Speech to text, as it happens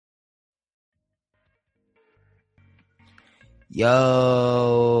Yo,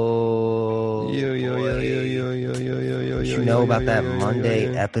 Yo, yo, yo, yo, yo, yo, yo, yo, yo, what yo, you know yo, about yo, that yo, Monday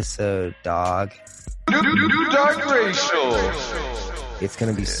yo, yo. episode, dog? Dark Racial. It's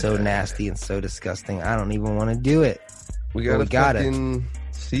gonna be so nasty and so disgusting. I don't even want to do it. We But got we a got it. fucking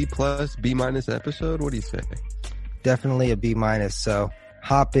C+, B- episode? What do you say? Definitely a B-. So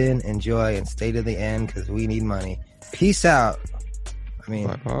hop in, enjoy, and stay to the end because we need money. Peace out. I mean,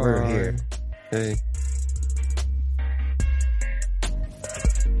 Bye-bye. we're here. Hey.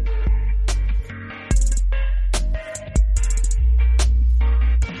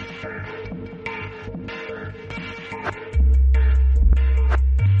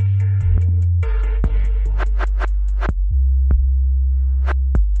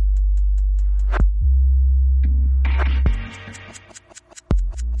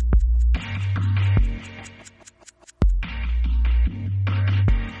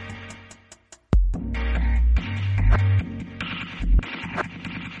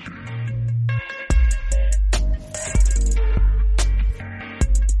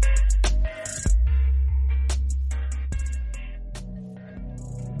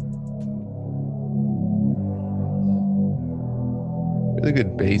 Really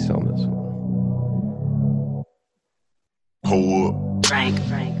good bass on this one. Hold up, Frank,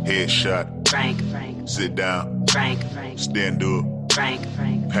 headshot, Frank, sit down, Frank, stand up, Frank,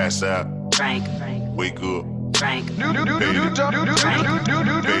 pass out, Frank, wake up. Frank. New Dark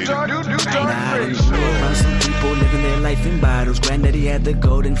Nah, Racial. around some people living their life in bottles. Granddaddy had the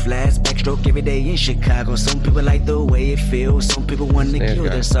golden flask, backstroke every day in Chicago. Some people like the way it feels. Some people want to Snare kill guy.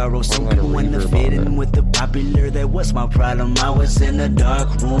 their sorrow. Some One lot of people want to reverb fit on in that. with the popular. That was my problem. I was in a dark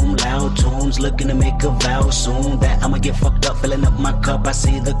room, loud tunes, looking to make a vow soon that I'ma get fucked up, filling up my cup. I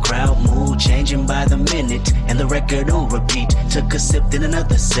see the crowd mood changing by the minute, and the record on repeat. Took a sip, then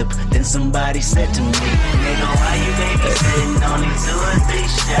another sip. Then somebody said to me, "Nigga, why you babysitting on these 2 or 3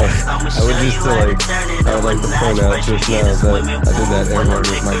 shots? I'ma I show would you just how to like, turn it I up would like a to notch. point out First you just get now a that swimming I did pool that full air of horn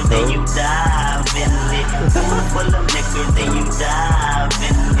with my liquor, then you toe. dive in it. Pool full of liquor, then you dive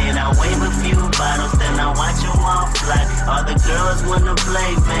in it. I wave a few bottles, then I watch them all fly. All the girls wanna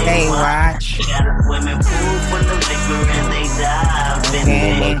play, baby. Hey, watch. Got a swimming pool full of liquor and they dive in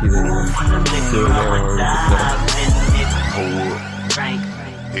More it. monkey than Pool full of liquor, doing air I'ma horn with the dive in it. Hold up, Frank,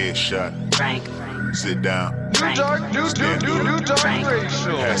 headshot, Frank, sit down, New Dark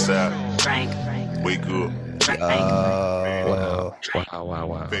Racial. pass out, Frank, wake up, Oh,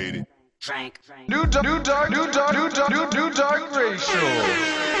 Wow. fade it. Frank. New Dark Racial.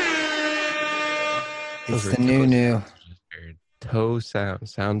 it's Those are the new. toe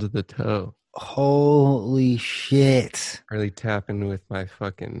sounds of the toe. Holy shit. Really tapping with my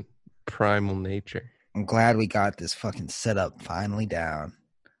fucking primal nature. I'm glad we got this fucking setup finally down.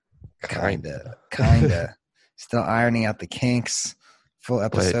 Kinda. Kinda. Still ironing out the kinks. Full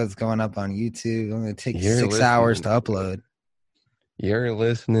episodes going up on YouTube. I'm going to take You're 6 hours to listening. upload. You're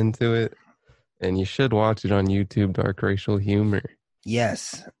listening to it, and you should watch it on YouTube, Dark Racial Humor.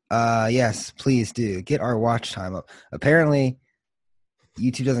 Yes. Yes, please do. Get our watch time up. Apparently,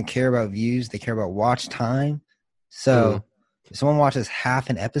 YouTube doesn't care about views. They care about watch time. So if someone watches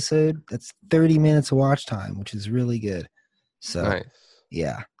half an episode, that's 30 minutes of watch time, which is really good. So Nice.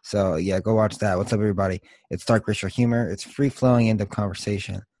 yeah. So yeah, go watch that. What's up, everybody? It's Dark Racial Humor. It's free-flowing end-up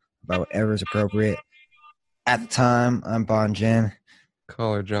conversation about whatever is appropriate. At the time, I'm Bon Jen.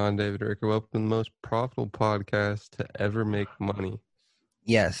 Caller John David Ricker. Welcome to the most profitable podcast to ever make money.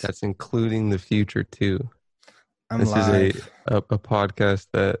 Yes, That's including the future, too. I'm This live. is a podcast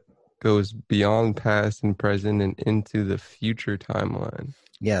that goes beyond past and present and into the future timeline.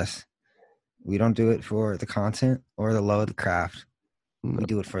 Yes. We don't do it for the content or the love of the craft. No, We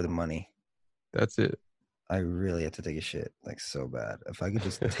do it for the money. that's it. I really have to take a shit, like so bad. If I could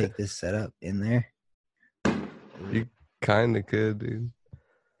just take this setup in there. You kind of could, dude.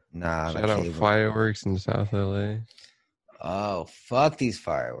 Nah, Shout out cable. fireworks in South LA. Oh, fuck these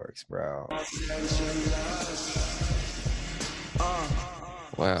fireworks, bro.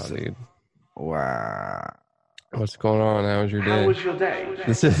 Wow, dude. Wow. What's going on? How was your day? How was your day?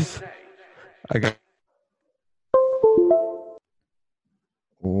 This is. I got.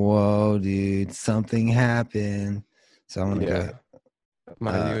 Whoa, dude. Something happened. So I'm going to Yeah.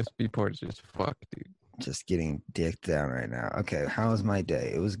 My Uh, USB port's just fucked, dude. just getting dicked down right now. Okay, how was my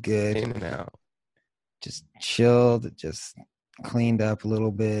day? It was good. In and out. Just chilled, just cleaned up a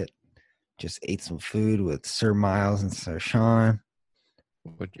little bit. Just ate some food with Sir Miles and Sir Sean.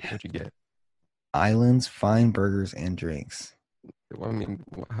 What'd you get? Islands, fine burgers, and drinks. Well, I mean,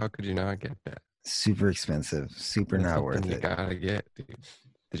 how could you not get that? Super expensive. Super That's not something worth you it. gotta get, dude.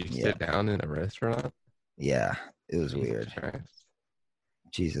 Did you Yeah. sit down in a restaurant? Yeah, it was Jesus weird. Christ.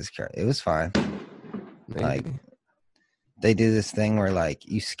 Jesus Christ, it was fine. Maybe. Like, they do this thing where like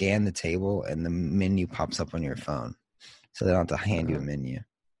you scan the table and the menu pops up on your phone, so they don't have to hand you a menu.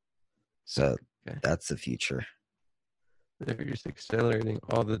 So Okay. that's the future. They're just accelerating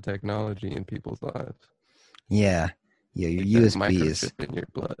all the technology in people's lives. Yeah, your Like that USB is microchip in your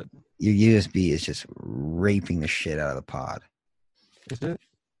blood. your USB is just raping the shit out of the pod. Is it?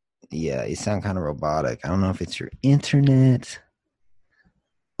 Yeah, you sound kind of robotic. I don't know if it's your internet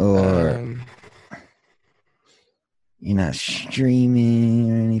or you're not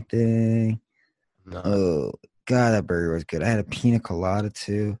streaming or anything. No. Oh, God, that burger was good. I had a pina colada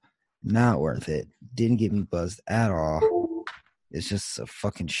too. Not worth it. Didn't get me buzzed at all. It's just a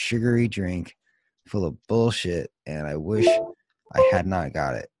fucking sugary drink full of bullshit, and I wish I had not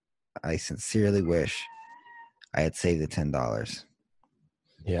got it. I sincerely wish I had saved the $10.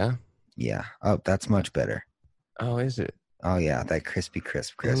 Yeah. Yeah. Oh, that's much better. Oh, is it? Oh, yeah, that crispy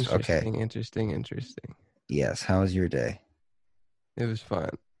crisp. Okay. Interesting. Yes. How was your day? It was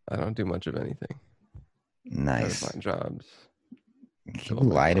fine. I don't do much of anything. Try Nice. to find jobs. Can you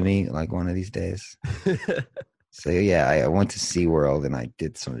lie to me like one of these days? So yeah, I went to SeaWorld and I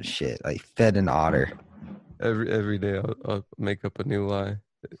did some shit. I fed an otter. Every day I'll make up a new lie.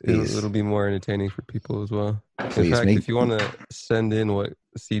 Please. It'll be more entertaining for people as well. Please in fact, make- if you want to send in what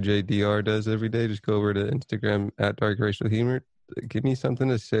CJDR does every day, just go over to Instagram at Dark Racial Humor. Give me something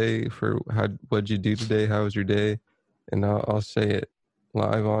to say for what'd you do today, how was your day, and I'll say it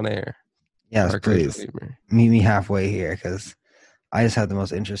live on air. Yes, Dark Racial please. Humor. Meet me halfway here because I just had the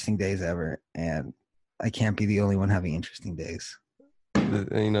most interesting days ever, and I can't be the only one having interesting days.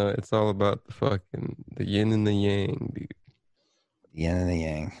 It's all about the yin and the yang, dude. The yin and the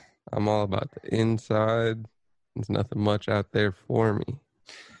yang. I'm all about the inside. There's nothing much out there for me.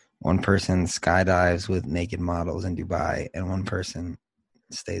 One person skydives with naked models in Dubai, and one person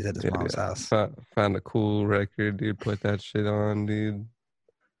stays at his mom's house. Found a cool record, dude. Put that shit on, dude.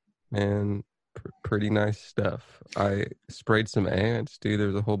 Man, pretty nice stuff. I sprayed some ants, dude. There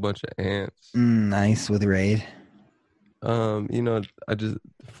was a whole bunch of ants. Nice with Raid. I just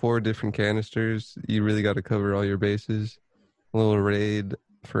 4 different canisters. You really got to cover all your bases. A little Raid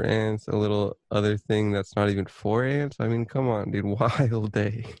for ants, a little other thing that's not even for ants. I mean, come on, dude. Wild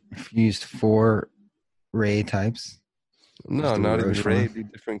day. Used 4 Raid types. No, Just the not even Roche Raid. one?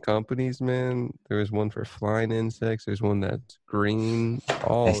 Different companies, man. There was one for flying insects. There's one that's green.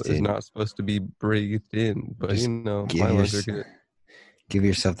 All Nice, is dude. not supposed to be breathed in, but Just my lungs are good. Give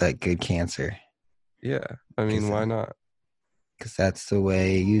yourself that good cancer. Yeah, I mean, why not? Because that's the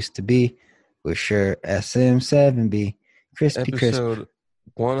way it used to be. With sure SM7B. Crispy crisp. Episode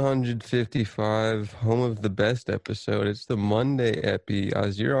 155, home of the best episode. It's the Monday epi.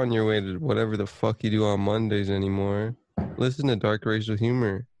 As you're on your way to whatever the fuck you do on Mondays anymore, listen to Dark Racial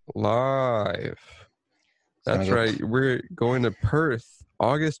Humor live. That's right. We're going to Perth,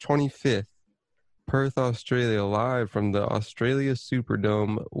 August 25th. Perth, Australia, live from the Australia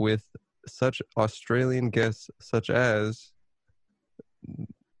Superdome with such Australian guests such as...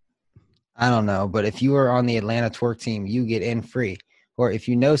 I don't know, but if you are on the Atlanta Twerk team, you get in free. Or if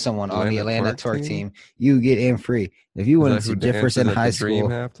you know someone on the Atlanta Twerk team, you get in free. If you went to Jefferson High School,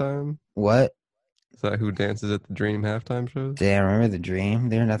 halftime? What? Is that who dances at the Dream halftime shows? Damn, remember the Dream?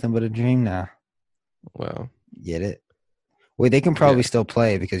 They're nothing but a dream now. Wow. Get it? Wait, they can probably still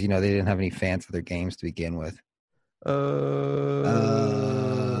play because, they didn't have any fans at their games to begin with.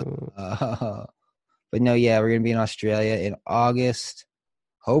 But no, yeah, we're going to be in Australia in August,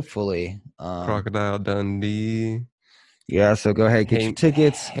 hopefully. Crocodile Dundee. Yeah, so go ahead, get your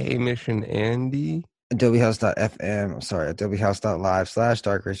tickets. Hamish and Andy. adobehouse.fm, sorry,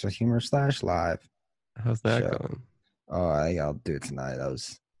 adobehouse.live/Dark Racial Humor/live. How's that going? Oh, I'll do it tonight. I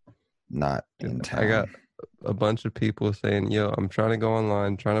was not in town. I got a bunch of people saying, yo, I'm trying to go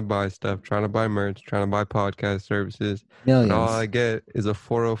online, trying to buy stuff, trying to buy merch, trying to buy podcast services. Millions. But all I get is a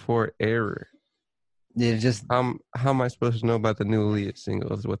 404 error. How am I supposed to know about the new Aaliyah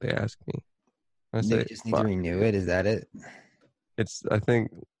single is what they ask me. They just need to renew it. Is that it? I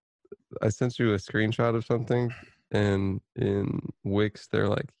think I sent you a screenshot of something, and in Wix, they're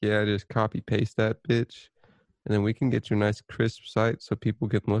like, yeah, just copy paste that bitch. And then we can get you a nice crisp site so people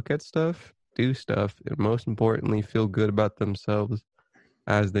can look at stuff, do stuff, and most importantly, feel good about themselves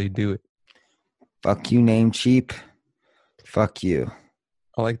as they do it. Fuck you, Namecheap. Fuck you.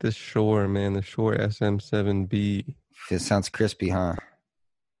 I like this Shure, man. The Shure SM7B. It sounds crispy, huh?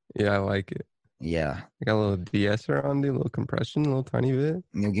 Yeah, I like it. Yeah. I got a little de-esser on, dude. A little compression, a little tiny bit.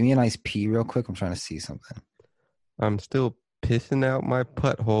 Give me a nice pee real quick. I'm trying to see something. I'm still pissing out my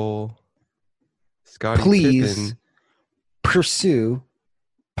putt hole. Scottie Please Pippen, pursue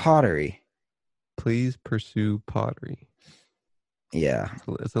pottery. please pursue pottery. Yeah.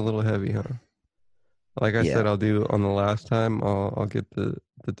 It's a little heavy, huh? Like I Yeah. said, I'll do on the last time. I'll get the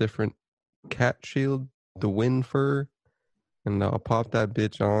different cat shield, the wind fur, and I'll pop that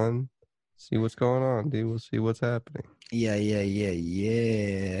bitch on. See what's going on, dude. We'll see what's happening. Yeah.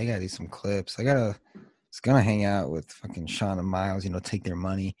 I gotta do some clips. It's gonna hang out with fucking Sean and Miles, take their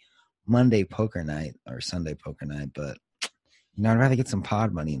money Monday poker night or Sunday poker night, but I'd rather get some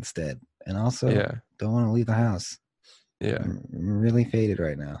pod money instead. And also Yeah. don't want to leave the house. Yeah. I'm really faded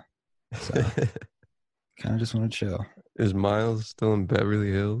right now. So kind of just want to chill. Is Miles still in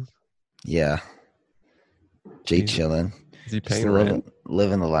Beverly Hills? Yeah. Jay Jesus. chilling. Is he Just paying rent?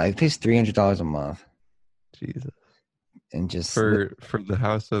 living the life. Pays $300 a month. Jesus. And just For the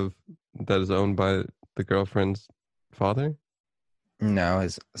house that is owned by the girlfriend's father? no,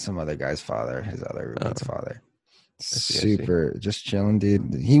 his some other guy's father, his other roommate's father. see, I see. Super, just chilling,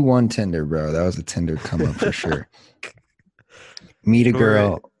 dude. He won Tinder, bro. That was a Tinder come up for sure. Meet a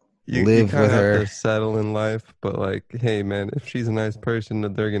girl, You live kinda with have her. to settle in life, but like, hey man, if she's a nice person,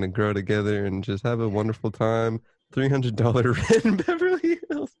 that they're gonna grow together and just have a wonderful time. $300 rent in Beverly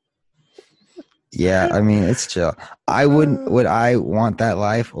Hills. Yeah, I mean, it's chill. Would I want that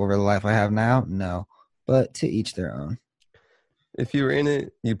life over the life I have now? No, but to each their own. If you were in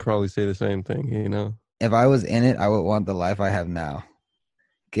it, you'd probably say the same thing, you know? If I was in it, I would want the life I have now.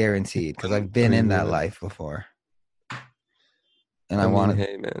 Guaranteed, because I've been in that life before. And I want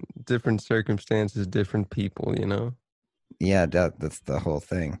hey man, different circumstances, different people, you know? Yeah, that's the whole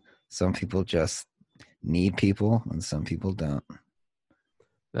thing. Some people just need people and some people don't.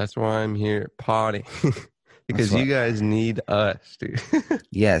 That's why I'm here potting. Because That's you guys need us, dude.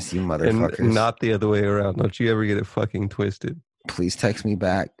 Yes, you motherfuckers. And not the other way around. Don't you ever get it fucking twisted. Please text me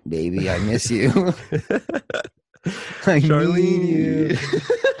back, baby. I miss you. I Charlene. need you.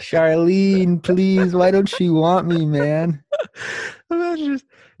 Charlene, please. Why don't she want me, man? Imagine just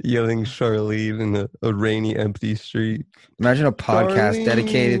yelling Charlene in a rainy, empty street. Imagine a podcast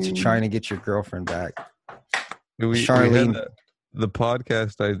dedicated to Charlene. trying to get your girlfriend back. We Charlene. had the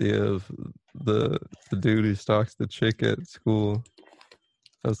podcast idea of the dude who stalks the chick at school.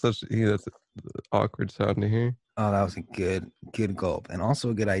 That's awkward sound to hear. Oh, that was a good gulp. And also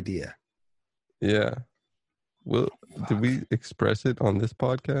a good idea. Yeah. Well, did we express it on this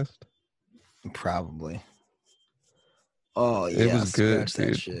podcast? Probably. Oh, It yeah. was good, Scratch that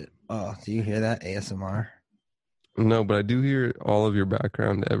dude. shit. Oh, do you hear that? ASMR? No, but I do hear all of your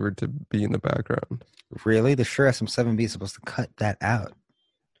background ever to be in the background. Really? The Shure SM7B is supposed to cut that out.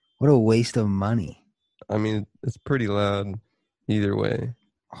 What a waste of money. I mean, it's pretty loud either way.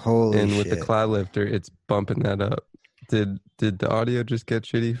 Holy And shit. with the cloud lifter, it's bumping that up. Did the audio just get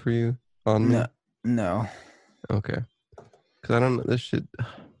shitty for you on me? No. Okay. Because I don't know. This shit,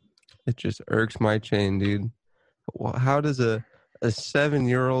 it just irks my chain, dude. How does a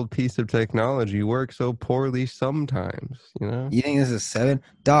 7-year-old piece of technology work so poorly sometimes, you know? You think this is 7?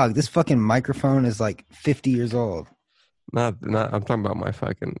 Dog, this fucking microphone is like 50 years old. Not. I'm talking about my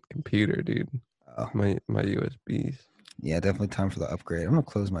fucking computer, dude. Oh. My USBs. Yeah, definitely time for the upgrade. I'm going to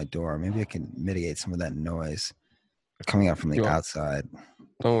close my door. Maybe I can mitigate some of that noise coming out from the outside.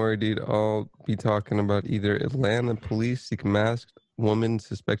 Don't worry, dude. I'll be talking about either Atlanta police seek masked woman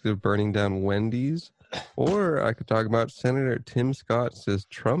suspected of burning down Wendy's, or I could talk about Senator Tim Scott says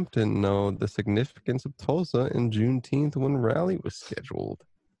Trump didn't know the significance of Tulsa in Juneteenth when rally was scheduled.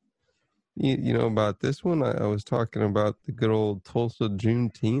 You know about this one? I was talking about the good old Tulsa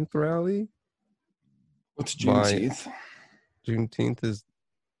Juneteenth rally. What's Juneteenth is,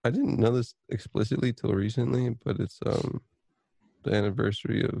 I didn't know this explicitly till recently, but it's the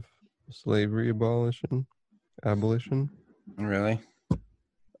anniversary of slavery abolition. Really?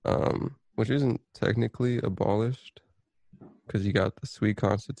 Which isn't technically abolished because you got the sweet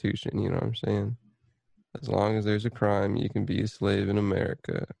Constitution, you know what I'm saying? As long as there's a crime, you can be a slave in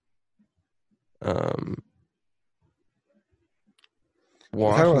America. We talk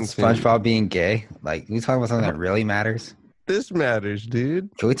about SpongeBob being gay. Like, we talk about something that really matters. This matters, dude.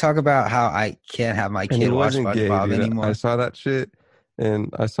 Can we talk about how I can't have my And kid it watch wasn't gay, SpongeBob dude. anymore? I saw that shit,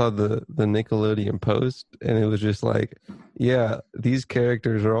 and I saw the Nickelodeon post, and it was just like, yeah, these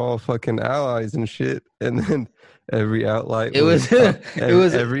characters are all fucking allies and shit. And then every outlet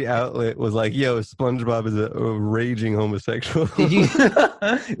every outlet was like, yo, SpongeBob is a raging homosexual. Did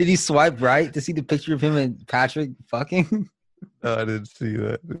you swipe right to see the picture of him and Patrick fucking? Oh, I didn't see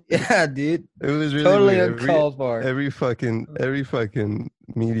that. Yeah, dude. It was really Totally weird. uncalled for. Every fucking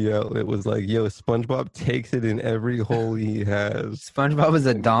media outlet was like, "Yo, SpongeBob takes it in every hole he has," SpongeBob is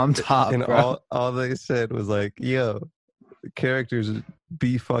a dom top, and bro. all they said was like, "Yo, the characters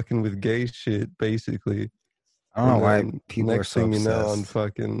be fucking with gay shit, basically." I don't know And why then people are next so thing you know, on obsessed.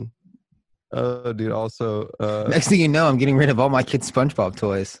 fucking dude, also Next thing you know, I'm getting rid of all my kids' SpongeBob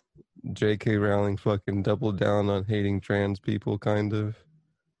toys. J.K. Rowling fucking doubled down on hating trans people, kind of.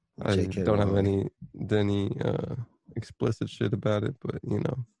 I J.K. don't have Rowling. any explicit shit about it, but you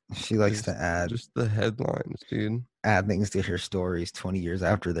know, She likes just, to add just the headlines, dude. things to her stories 20 years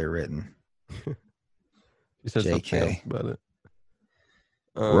after they're written. She said something else JK. about it.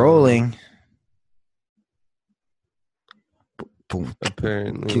 Rolling. Boom,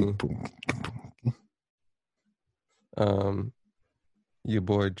 Apparently, boom. your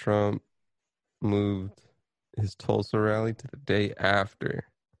boy Trump moved his Tulsa rally to the day after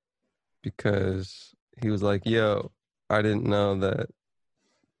because he was like, "Yo, I didn't know that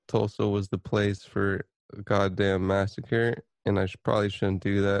Tulsa was the place for a goddamn massacre, and I probably shouldn't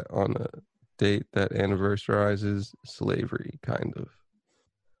do that on a date that anniversarizes slavery, kind of."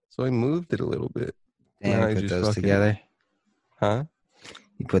 So he moved it a little bit. Damn, Now you he's put just those fucking- together. Huh?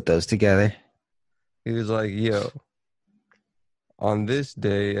 You put those together. He was like, "Yo, on this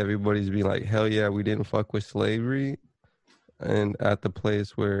day, everybody's being like, hell yeah, we didn't fuck with slavery." And at the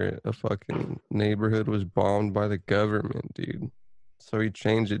place where a fucking neighborhood was bombed by the government, dude. So he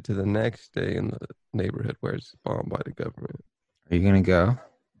changed it to the next day in the neighborhood where it's bombed by the government. Are you gonna go?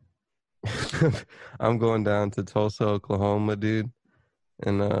 I'm going down to Tulsa, Oklahoma, dude.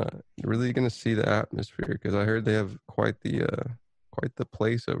 And you're really gonna see the atmosphere because I heard they have quite the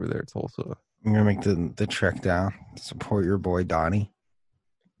place over there, Tulsa. I'm gonna make the trek down. Support your boy Donnie.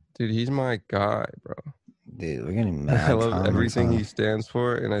 Dude, he's my guy, bro. Dude, we're getting mad. I love comments everything on he stands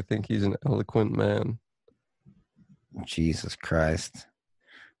for, and I think he's an eloquent man. Jesus Christ.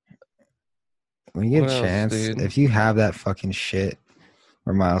 When you get What a else, chance, dude? if you have that fucking shit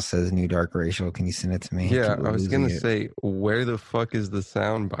where Miles says New Dark Racial, can you send it to me? Yeah, People I was losing gonna it. say, where the fuck is the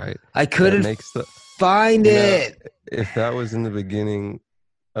soundbite? I couldn't makes the- find You know, it. If that was in the beginning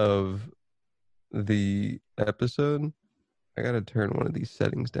of the episode, I gotta turn one of these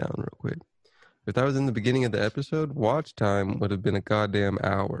settings down real quick. If that was in the beginning of the episode, watch time would have been a goddamn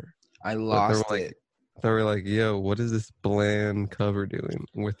hour. I But they were lost like, it. They were like, "Yo, what is this bland cover doing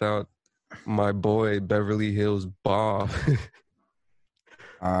without my boy Beverly Hills Bob?"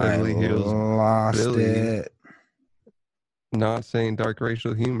 I Beverly Hills lost Billy. it. Not saying dark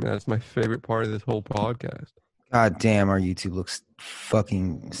racial humor. That's my favorite part of this whole podcast. God damn, our YouTube looks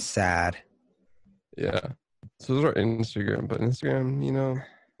fucking sad. Yeah. So those are Instagram, but Instagram, you know,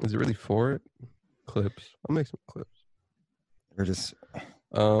 is it really for it? Clips. I'll make some clips. We're just We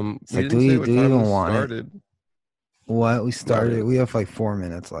like, didn't do say we what time even this want it? started. what we started. really. We have like 4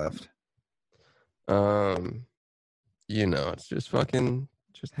 minutes left. You know, it's just fucking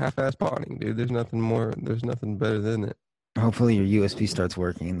just half-ass potting, dude. There's nothing better than it. Hopefully your USB starts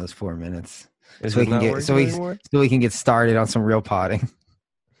working in those 4 minutes, Is so we it can not get working so we anymore? so we can get started on some real potting.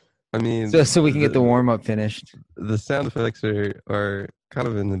 I mean, So we can get the warm up finished. the sound effects are kind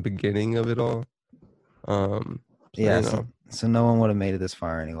of in the beginning of it all. So, Yeah. you So, know, so no one would have made it this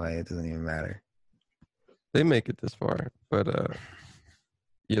far anyway. It doesn't even matter. they make it this far, but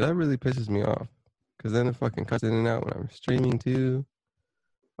yeah, that really pisses me off because then it fucking cuts in and out when I'm streaming too.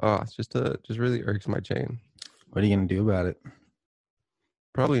 Oh, it's just really irks my chain. What are you gonna do about it?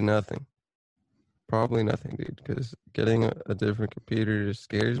 Probably nothing, dude. Because getting a different computer just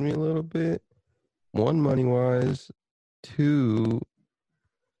scares me a little bit. One, money wise. Two,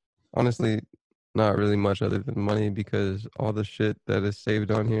 honestly, not really much other than money because all the shit that is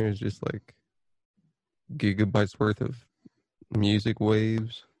saved on here is just like gigabytes worth of music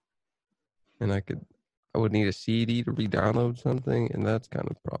waves, and I would need a CD to re-download something, and that's kind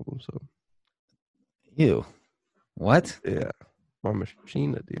of a problem. So You. What? yeah, my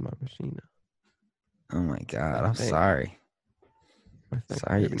machine, dude, my machine. Oh my god. I'm Thanks. sorry.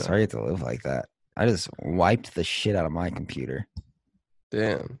 Sorry you have to live like that. I just wiped the shit out of my computer.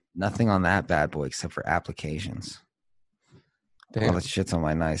 Damn. Nothing on that bad boy except for applications. All Damn. the shit's on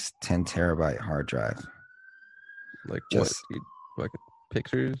my nice 10 terabyte hard drive. Like Just- what, dude? Like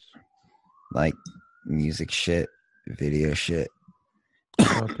pictures? Like music shit, video shit. I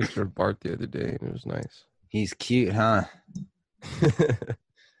saw a picture of Bart the other day, and it was nice. He's cute, huh?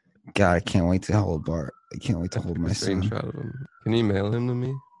 God, I can't wait to hold Bart. I can't wait to I hold took a my son. screenshot of him. Can you mail him to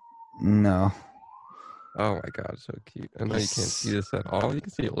me? No. Oh my god, so cute. I know you can't see this at all. You can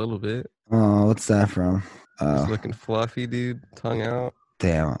see a little bit. Oh, what's that from? Just Oh, looking fluffy, dude. Tongue out.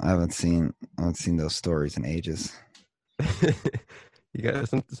 damn! I haven't seen those stories in ages. You got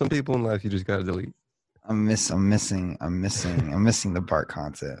some people in life you just gotta delete. I'm missing the Bart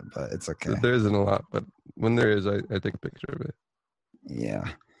content, but it's okay. There isn't a lot, but when there is, I take a picture of it. Yeah.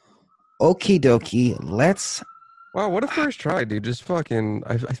 Okie dokie. Let's. Wow, what a first try, dude. Just fucking.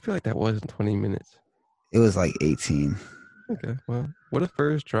 I feel like that wasn't 20 minutes. It was like 18. Okay, well, what a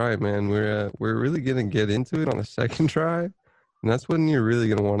first try, man. We're really gonna get into it on a second try, and that's when you're really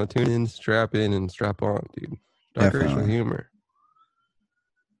gonna want to tune in, strap in, and strap on, dude. Dark racial Definitely. humor.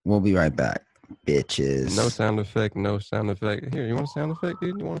 We'll be right back, bitches. No sound effect. No sound effect. Here, you want a sound effect,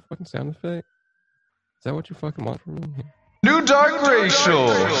 dude? You want a fucking sound effect? Is that what you fucking want from me? Here. New Dark Racial.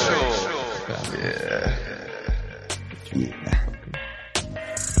 Yeah.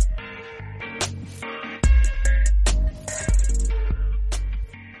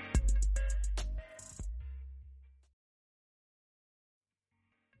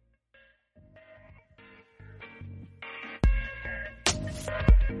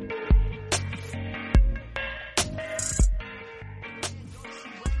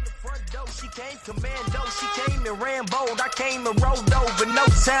 Commando, she came and ran bold. I came and rolled over. No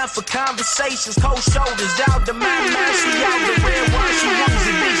time for conversations. Cold shoulders out the mind. She out the red wine. She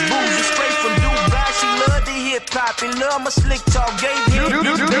losing bitch boozy straight from Dubai. She love the hip hop and love my slick talk. Gave him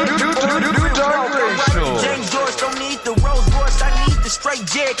New Dark Racial. James George don't need the Rolls Royce. I need the straight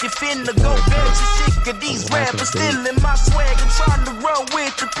jacket. Finna go back. She sick of these rappers stealing my swag and trying to run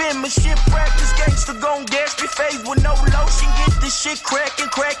with the penmanship practice. Gangsta gon' gas me face with no lotion. Get this shit crackin',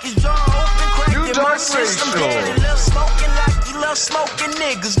 crack his jaw open, crack New in Dark my system. Racial. Daddy love smoking like he love smoking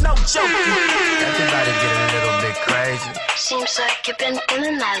niggas, no joking. Everybody get a little bit crazy. Seems like you've been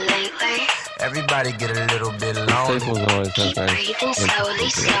feeling that lately. Everybody get a little bit lonely. Staples always has Keep nice. breathing slowly,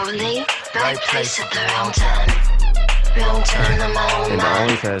 slowly. Right place at the wrong time. Wrong turn on my own And it mind.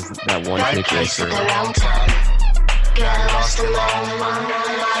 always has that one Right take place at for the wrong time. Got lost in my own mind.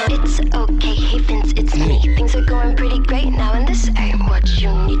 It's okay, hey Vince, it's me. Things are going pretty great now, and this ain't what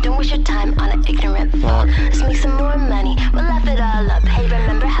you need. Don't waste your time on an ignorant thought. Let's make some more money. We'll laugh it all up. Hey,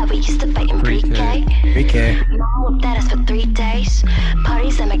 remember how we used to fight in pre-K? 3K. Mom whooped at us for 3 days.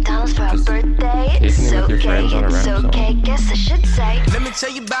 Parties at McDonald's for our birthday. kicking It's it with your okay, friends on a it's rap song. okay. Guess I should say. Let me tell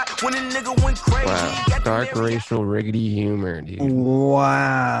you about when a nigga went crazy. Wow. Got the Dark memory- racial riggedy humor, dude.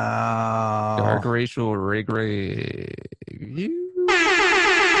 Wow. Dark racial rig.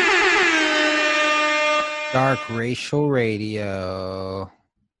 Dark Racial Radio.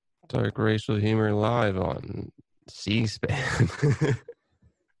 Dark racial humor live on C-SPAN.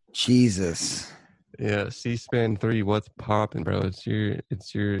 Jesus. Yeah, C-SPAN 3. What's poppin', bro? It's your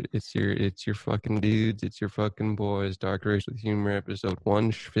fucking dudes. It's your fucking boys. Dark racial humor episode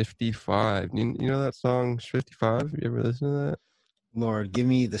 155. You know that song 55? You ever listen to that? Lord, give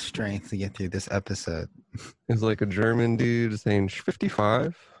me the strength to get through this episode. It's like a German dude saying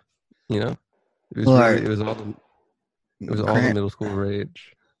 55. You know, it was Lord. really, it was all the middle school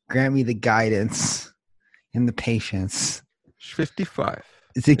rage. Grant me the guidance and the patience 55. to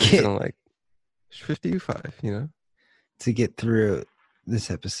It's get kinda like 55. You know. through this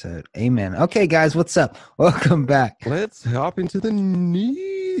episode. Amen. Okay, guys, what's up? Welcome back. Let's hop into the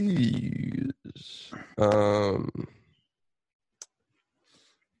news.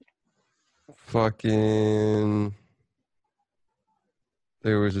 Fucking.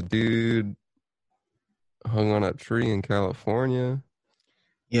 There was a dude hung on a tree in California.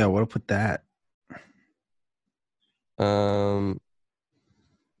 Yeah, what up with that?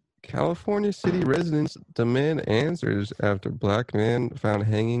 California city residents demand answers after black man found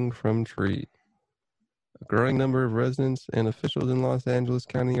hanging from tree. A growing number of residents and officials in Los Angeles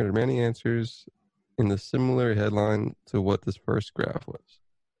County are demanding answers in the similar headline to what this first graph was.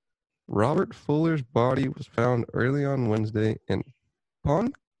 Robert Fuller's body was found early on Wednesday in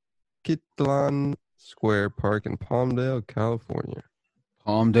Ponquitlan Square Park in Palmdale, California.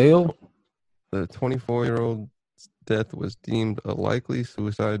 Palmdale? The 24-year-old's death was deemed a likely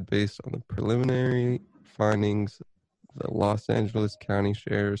suicide based on the preliminary findings the Los Angeles County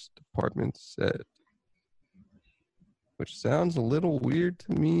Sheriff's Department said. Which sounds a little weird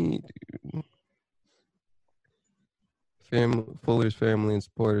to me, dude. Fuller's family and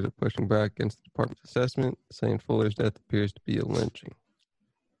supporters are pushing back against the department's assessment, saying Fuller's death appears to be a lynching.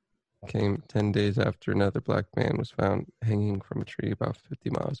 Came 10 days after another black man was found hanging from a tree about 50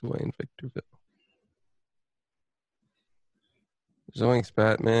 miles away in Victorville. Zoinks,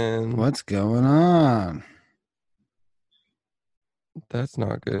 Batman. What's going on? That's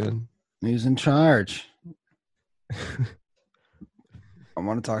not good. Who's in charge? I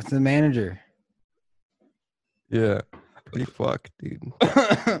want to talk to the manager. Yeah, pretty fucked, dude.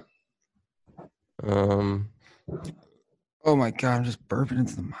 Oh my god, I'm just burping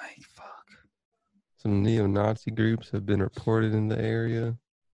into the mic. Fuck. Some neo-Nazi groups have been reported in the area.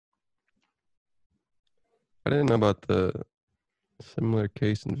 I didn't know about the similar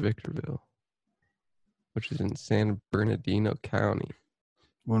case in Victorville, which is in San Bernardino County.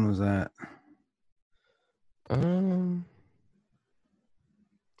 When was that? 2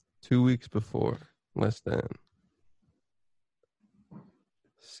 weeks before, less than.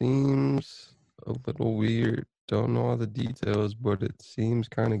 Seems a little weird. Don't know all the details, but it seems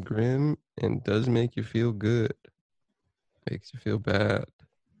kind of grim and does make you feel good. Makes you feel bad.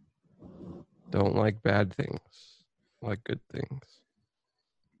 Don't like bad things. Like good things.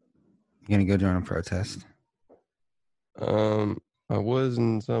 You gonna go join a protest? I was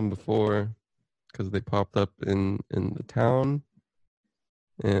in some before because they popped up in the town,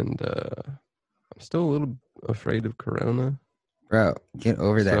 and I'm still a little afraid of Corona. Bro, get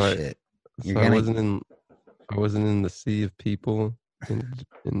over that shit. I wasn't in the sea of people in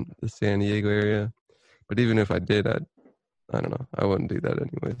the San Diego area, but even if I did, I don't know. I wouldn't do that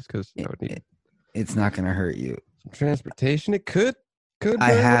anyways because I would need. It's not gonna hurt you. Some transportation. It could.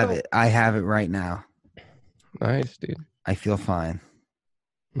 I have it. I have it right now. Nice, dude. I feel fine.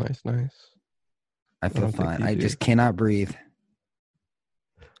 Nice. I feel fine. I just cannot breathe.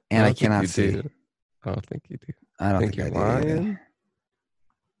 And I cannot see. I don't think you do. I don't think you're I do. lying.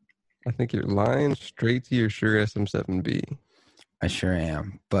 I think you're lying straight to your Shure SM7B. I sure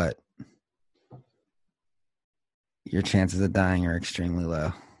am, but your chances of dying are extremely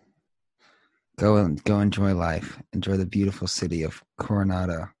low. Go enjoy life. Enjoy the beautiful city of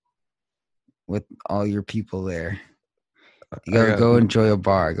Coronado with all your people there. Go enjoy a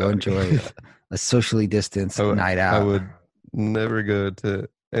bar. Go enjoy a socially distanced night out. I would never go to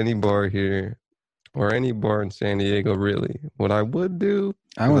any bar here or any bar in San Diego, really. What I would do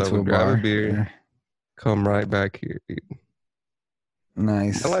I went to a grab bar. a beer, come right back here, dude.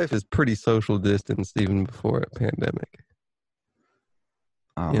 Nice. My life is pretty social distanced even before a pandemic.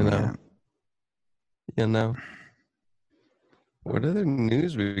 Oh, you man. know. What other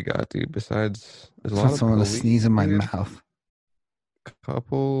news we got, dude? Besides, there's a I lot want of someone to police, sneeze in my dude. mouth.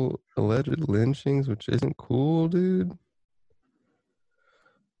 Couple alleged lynchings, which isn't cool, dude.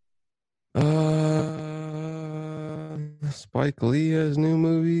 Spike Lee has a new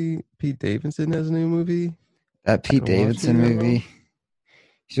movie. Pete Davidson has a new movie. That Pete Gonna watch Davidson it, you know? movie.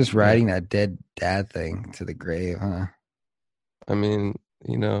 He's just riding that dead dad thing to the grave, huh? I mean,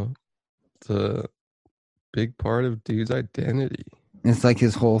 it's a big part of dude's identity. It's like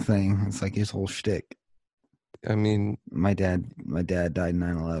his whole thing. It's like his whole shtick. I mean, my dad died in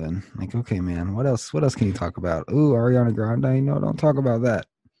 9/11. Like, okay, man, what else can you talk about? Ooh, Ariana Grande? No, don't talk about that.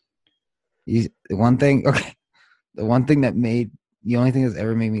 The only thing that's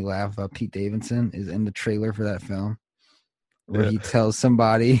ever made me laugh about Pete Davidson is in the trailer for that film where he tells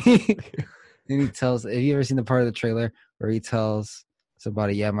somebody and have you ever seen the part of the trailer where he tells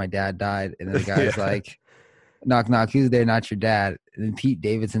somebody, yeah, my dad died, and then the guy's like, knock knock, who's there? Not your dad. And then Pete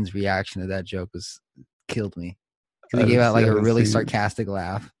Davidson's reaction to that joke killed me because he gave out like a really sarcastic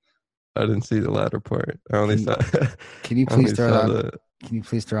laugh. I didn't see the latter part. I only saw. Can you please throw on? Can you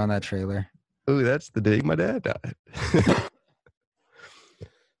please throw on that trailer? Oh, that's the day my dad died.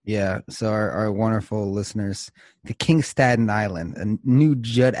 Yeah. So our wonderful listeners, The King Staten Island, a new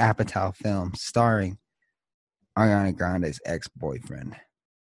Judd Apatow film starring Ariana Grande's ex-boyfriend.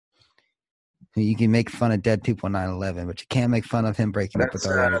 You can make fun of dead people on 9/11, but you can't make fun of him breaking up with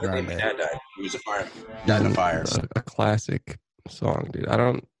Ariana Grande. My dad died. He was a fire. Died in a fire. A classic song, dude. I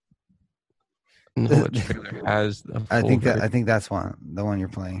don't know what trailer has. I think that's the one you're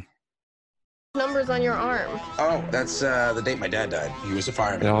playing. Numbers on your arm. Oh, that's the date my dad died. He was a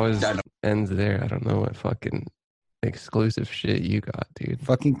fireman. It always ends there. I don't know what fucking exclusive shit you got, dude.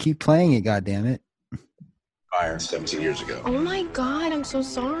 Fucking keep playing it, goddammit. Fire 17 years ago. Oh my god, I'm so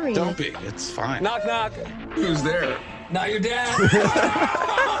sorry. Don't be. It's fine. Knock, knock. Who's there? Not your dad.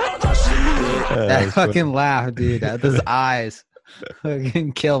 That fucking laugh, dude. Those eyes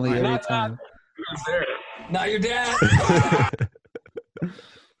fucking kill me every time. Who's there? Not your dad.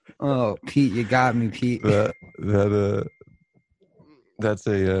 Oh, Pete, you got me, Pete. That's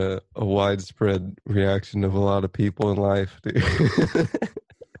a widespread reaction of a lot of people in life, dude.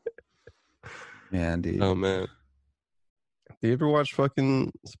 Man, dude. Oh man. Do you ever watch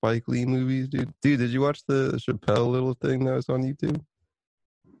fucking Spike Lee movies, dude? Dude, did you watch the Chappelle little thing that was on YouTube?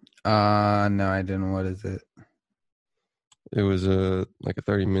 No, I didn't. What is it? It was like a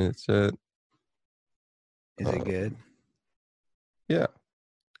 30-minute set. Is it good? Yeah.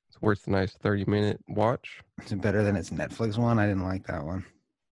 It's worth a nice 30-minute watch. Is it better than its Netflix one? I didn't like that one.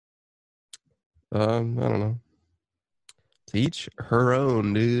 I don't know. To each her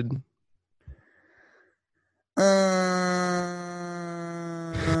own, dude.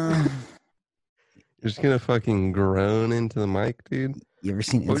 You're just gonna fucking groan into the mic, dude. You ever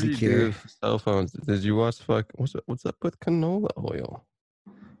seen What did you do Insecure? with cell phones? Did you watch what's up with canola oil?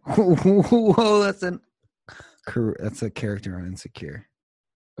 Whoa, that's a character on Insecure.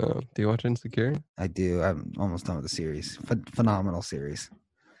 Do you watch Insecure? I do. I'm almost done with the series. Phenomenal series.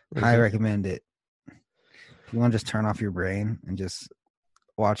 Okay. I recommend it. If you want to just turn off your brain and just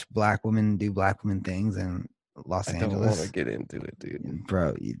watch black women do black women things in Los I don't Angeles, want to get into it, dude.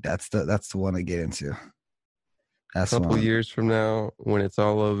 bro, that's the one to get into. A That's couple one. years from now, when it's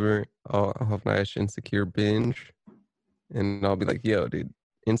all over, I'll have a nice Insecure binge, and I'll be like, "Yo, dude,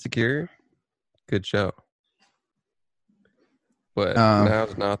 Insecure, good show." But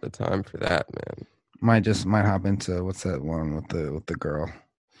now's not the time for that, man. Might hop into what's that one with the girl,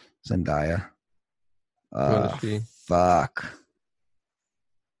 Zendaya. What is she? Fuck.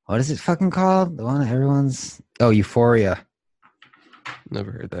 What is it fucking called? The one that everyone's Euphoria.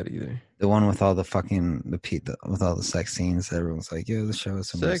 Never heard that either. The one with all the fucking with all the sex scenes. Everyone's like, "Yo, the show is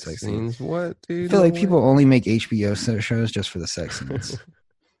some Sex sex scenes? What, dude? I feel like No people way. only make HBO shows just for the sex scenes.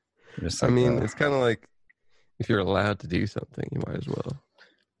 Just I like, mean, it's kind of like if you're allowed to do something, you might as well.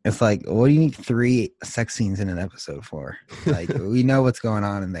 it's like, what do you need 3 sex scenes in an episode for? Like, we know what's going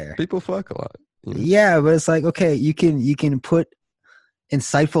on in there. People fuck a lot. You know? Yeah, but it's like, okay, you can put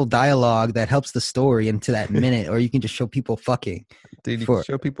insightful dialogue that helps the story into that minute, or you can just show people fucking. Dude, you can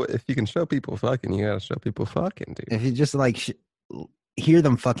show people, if you can show people fucking, you gotta show people fucking, dude. If you just like hear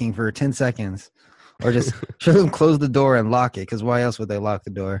them fucking for 10 seconds, or just show them close the door and lock it, because why else would they lock the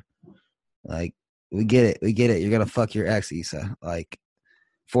door? Like, we get it. You're gonna fuck your ex, Issa. Like,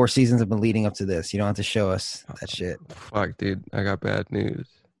 4 seasons have been leading up to this. You don't have to show us that shit. Fuck, dude, I got bad news.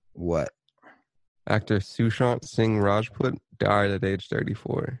 What? Actor Sushant Singh Rajput died at age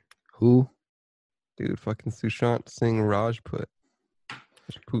 34. Who? Dude, fucking Sushant Singh Rajput.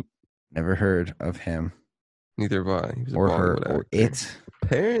 Never heard of him. Neither have I. He was a Or her, Bollywood or actor. it.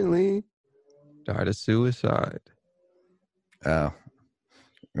 Apparently, died of suicide. Oh.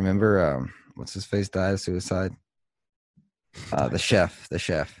 Remember, what's his face died of suicide? The chef. The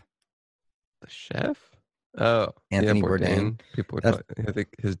chef? Oh, Anthony yeah, Bourdain. People were talking, I think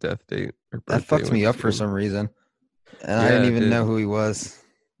his death date or That birthday fucked me was up for soon. some reason. And Yeah, I didn't it even did. know who he was.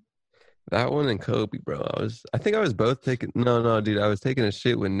 That one and Kobe, bro. I think I was both taking. No, dude. I was taking a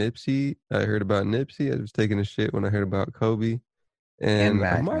shit when Nipsey. I heard about Nipsey. I was taking a shit when I heard about Kobe, And and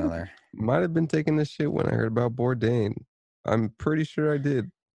I Mac Miller. might have been taking a shit when I heard about Bourdain. I'm pretty sure I did.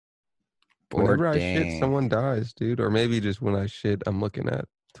 Whenever I shit, Bourdain. someone dies, dude. Or maybe just when I shit, I'm looking at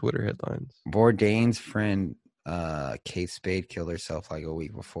Twitter headlines. Bourdain's friend, Kate Spade, killed herself like a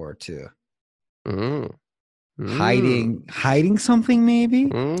week before too. Hiding something, maybe.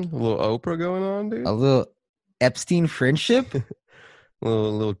 A little Oprah going on, dude. A little Epstein friendship.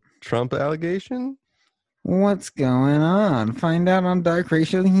 little Trump allegation. What's going on? Find out on Dark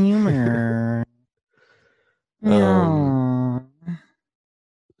Racial Humor. Yeah.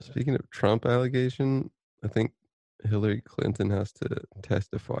 Speaking of Trump allegation, I think Hillary Clinton has to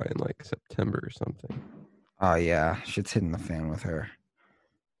testify in like September or something. Oh yeah, shit's hitting the fan with her.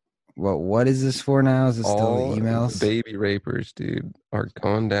 What is this for now? Is it still All the emails? baby rapers, dude, are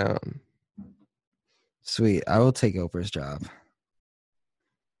going down. Sweet. I will take Oprah's job.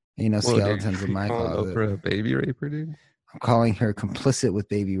 You know, Whoa, dude, skeletons in you my calling closet. Oprah a baby raper, dude? I'm calling her complicit with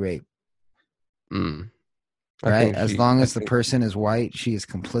baby rape. I Right? think As she- long I as the think- person is white, she is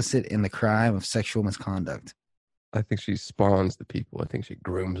complicit in the crime of sexual misconduct. I think she spawns the people. I think she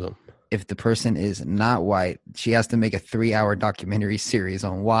grooms them. If the person is not white, she has to make a 3-hour documentary series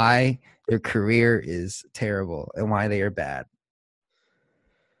on why their career is terrible and why they are bad.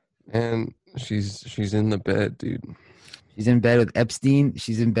 And she's in the bed, dude. She's in bed with Epstein.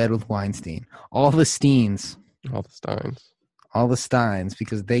 She's in bed with Weinstein. All the Steens. All the Steins. All the Steins,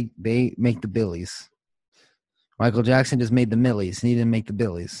 because they make the Billies. Michael Jackson just made the Millies, and he didn't make the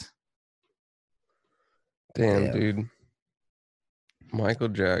Billies. Damn, dude. Michael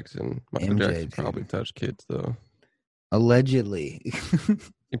Jackson. Michael MJ, Jackson dude. probably touched kids, though. Allegedly.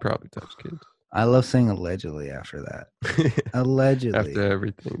 He probably touched kids. I love saying allegedly after that. Allegedly. After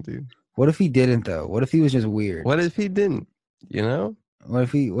everything, dude. What if he didn't, though? What if he was just weird? What if he didn't? You know? What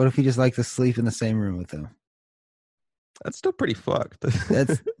if he just liked to sleep in the same room with him? That's still pretty fucked.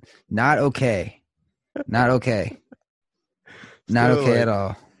 That's not okay. Not okay. Not Still, okay like, at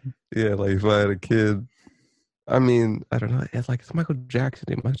all. Yeah, like if I had a kid I mean, I don't know. It's like it's Michael Jackson,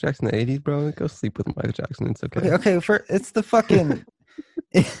 dude. Michael Jackson in the 80s, bro. Go sleep with Michael Jackson. It's okay. Okay, it's the fucking.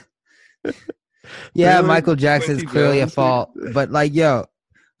 Yeah, Really? Michael Jackson's Quincy clearly a Jones, fault, dude. but like, yo,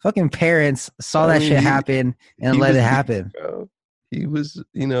 fucking parents saw I that mean, shit happen and he let was it beat, happen. bro. He was,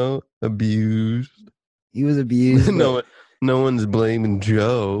 abused. He was abused. No one's blaming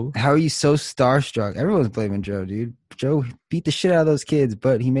Joe. How are you so starstruck? Everyone's blaming Joe, dude. Joe beat the shit out of those kids,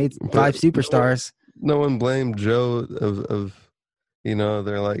 but he made 5 superstars. No one blamed Joe of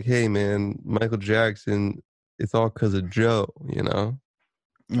they're like, hey man, Michael Jackson, it's all because of Joe, Well,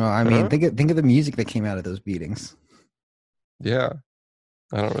 I mean, think of the music that came out of those beatings. Yeah.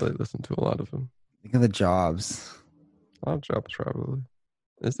 I don't really listen to a lot of them. Think of the Jobs. A lot of Jobs, probably.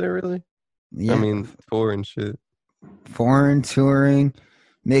 Is there really? Yeah. I mean, tour and shit. Foreign touring,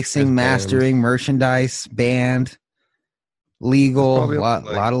 mixing, There's mastering, bands. merchandise, band, legal, There's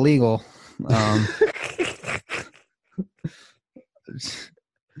probably lot of legal.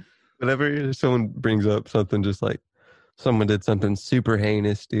 Whenever someone brings up something just like someone did something super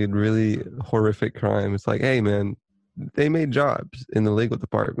heinous, dude, really horrific crime, it's like, hey man, they made jobs in the legal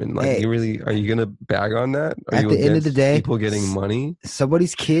department. Like, Hey. are you gonna bag on that? Are At you the end of against the day, people getting money,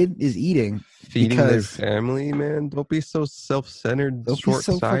 Somebody's kid is eating. feeding their because- family, man? Don't be so self-centered, Don't be so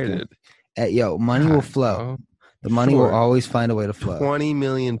short-sighted. Money will God, flow. bro. The money will Sure. always find a way to flow. 20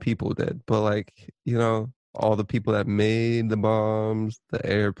 million people dead, but like, all the people that made the bombs, the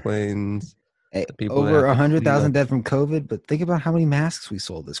airplanes, Hey, the people that over have to 100,000 clean dead from COVID, but think about how many masks we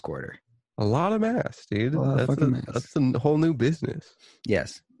sold this quarter. a lot of masks, dude. A lot of fucking masks. That's a whole new business.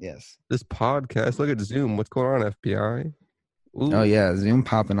 Yes. This podcast, look at Zoom. What's going on, FBI? Ooh, Oh yeah, Zoom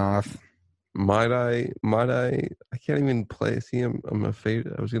popping off. Might I can't even play. See, I'm afraid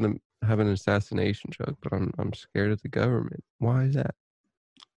I was gonna have an assassination joke, but I'm scared of the government. Why is that?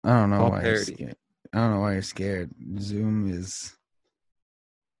 I don't know All why you're parody. scared. I don't know why you're scared. Zoom is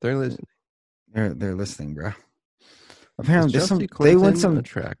They're listening. they're listening, bro. Apparently, Is Chelsea they went Clinton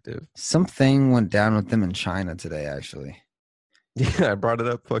attractive. something went down with them in China today. Actually, Yeah, I brought it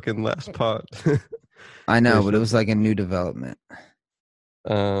up fucking last pod. I know, They but it was like a new development.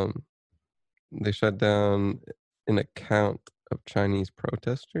 They shut down an account of Chinese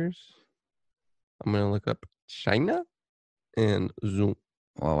protesters. I'm gonna look up China and Zoom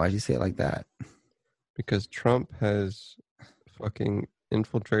Well, why'd you say it like that? because Trump has fucking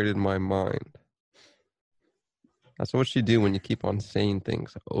infiltrated my mind. That's what you do when you keep on saying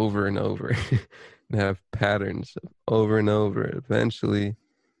things over and over and have patterns of over and over. Eventually,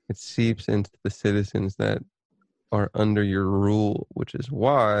 it seeps into the citizens that are under your rule, which is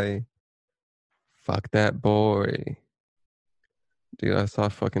why fuck that boy. Dude, I saw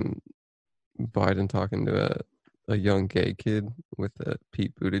fucking Biden talking to a young gay kid with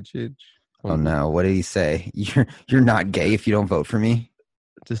Pete Buttigieg. Oh no, what did he say? You're not gay if you don't vote for me.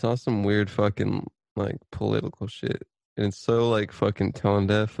 Just on some weird fucking like political shit. And it's so like fucking tone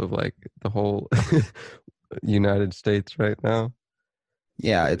deaf of like the whole United States right now.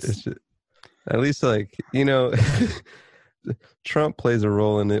 Yeah, It's it's just, at least like, Trump plays a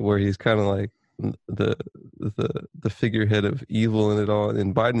role in it where he's kind of like the figurehead of evil in it all,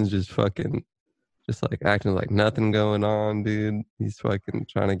 and Biden's just fucking just like acting like nothing going on, dude. He's fucking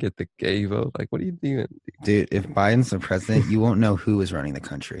trying to get the gay vote. Like, what are you doing, dude. If Biden's the president, you won't know who is running the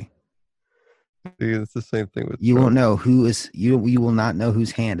country. dude? It's the same thing with You Trump. won't know who is you will not know whose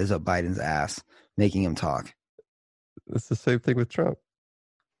hand is up Biden's ass making him talk. It's the same thing with Trump.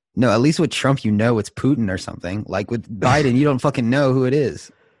 No, at least with Trump, you know it's Putin or something. Like with Biden, you don't fucking know who it is.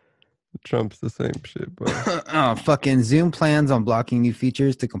 Trump's the same shit, bro. Oh, fucking Zoom plans on blocking new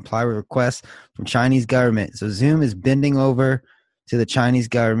features to comply with requests from Chinese government. So Zoom is bending over to the Chinese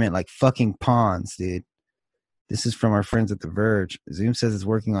government like fucking pawns, dude. This is from our friends at The Verge. Zoom says it's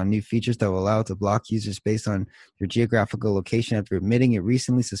working on new features that will allow it to block users based on your geographical location after admitting it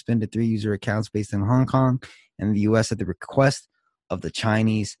recently suspended 3 user accounts based in Hong Kong and the U.S. at the request of the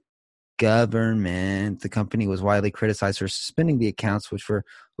Chinese government. The company was widely criticized for suspending the accounts, which were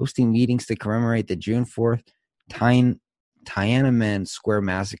hosting meetings to commemorate the June 4th Tiananmen Square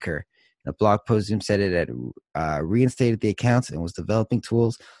massacre. In a blog post, Zoom said it had reinstated the accounts and was developing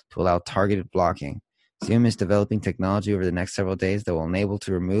tools to allow targeted blocking. Zoom is developing technology over the next several days that will enable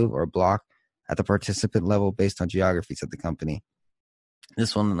to remove or block at the participant level based on geographies of the company.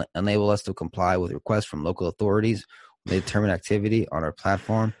 This will enable us to comply with requests from local authorities when they determine activity on our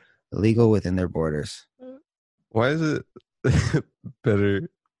platform illegal within their borders. Why is it better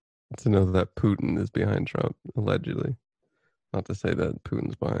to know that Putin is behind Trump, allegedly? Not to say that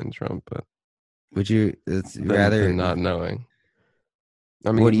Putin's behind Trump, but Would you it's than rather not knowing.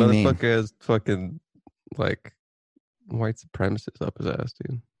 I mean, What do you mean? motherfucker has fucking like white supremacist up his ass,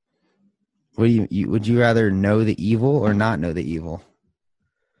 dude. What do you would you rather know the evil or not know the evil?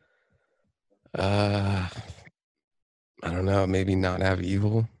 I don't know. Maybe not have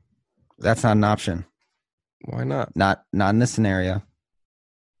evil. That's not an option. Why not? Not in this scenario.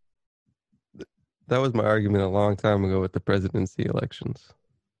 That was my argument a long time ago with the presidency elections.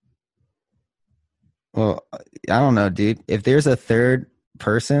 Well, I don't know, dude. If there's a third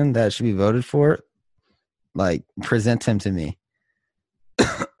person that should be voted for, like, present him to me.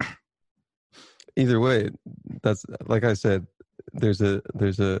 Either way, that's like I said. There's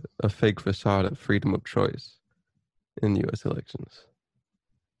a fake facade of freedom of choice in U.S. elections.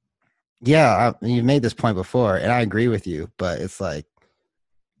 Yeah, you've made this point before, and I agree with you. But it's like,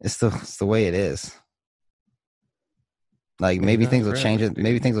 it's the way it is. Like maybe things will change.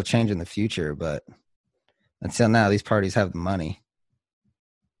 Maybe things will change in the future, but until now, these parties have the money.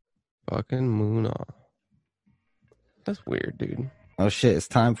 Fucking Moona. That's weird, dude. Oh shit! It's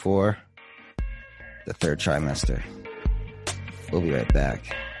time for the third trimester. We'll be right back.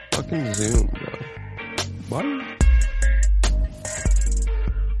 Fucking Zoom, bro. What?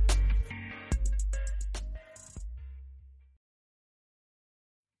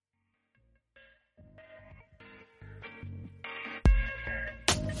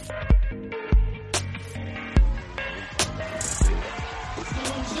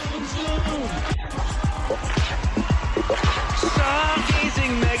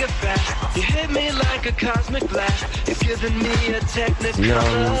 Stargazing mega fast. You hit me like a cosmic blast. You're giving me a technicolor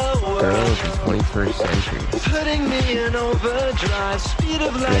Young world. girls in 21st century. Putting me in overdrive. Speed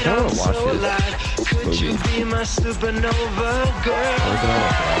of light, I I'm wanna watch so this alive. Could movie. you be my supernova girl?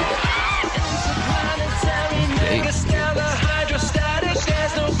 Interplanetary, megastellar, hydrostatic.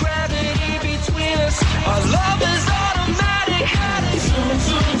 There's no gravity between us. Our love is automatic. Zoom,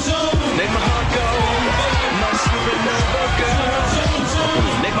 zoom, zoom. Make my heart go. My supernova girl.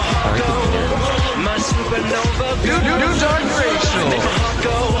 Make my heart go. My supernova girl. New Dark Racial. Make my heart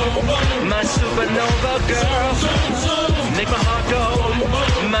go. My supernova girl. Make my heart go.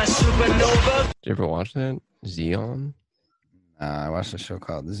 My supernova. Did you ever watch that? Xeon? I watched a show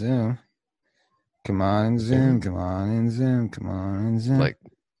called Zoom. Come on and Zoom. Come on and Zoom. Come on and Zoom. Like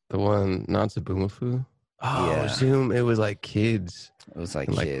the one, Natsubumafu? Oh, Yeah. Zoom. It was like kids. It was like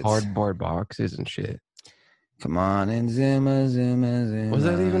And, kids. cardboard boxes and shit. Come on and Zoom, Zoom, Zoom. What was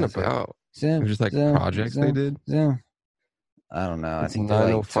that even about? Zoom, It was just like Zoom, projects they Zoom, did? Zoom. I don't know. I It's think they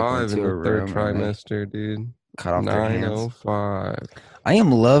like took 9:05 them in to the a third room and they trimester, dude. cut off their hands. 9:05. I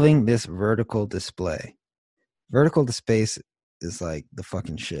am loving this vertical display. Vertical display is like the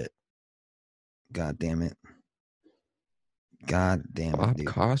fucking shit. God damn it. God damn it, Bob dude.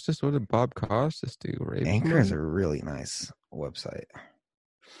 Costas? What did Bob Costas do? Rape Anchor is someone? a really nice website.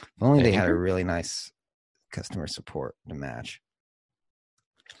 If only they had a Anchor? really nice customer support to match.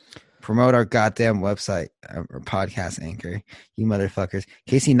 Promote our goddamn website or podcast, Anchor. You motherfuckers.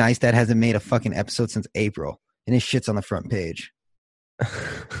 Casey Neistat hasn't made a fucking episode since April, and his shit's on the front page.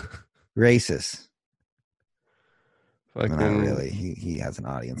 Racist. Fucking, Not really. He has an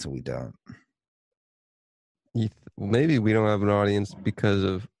audience, and we don't. Maybe we don't have an audience because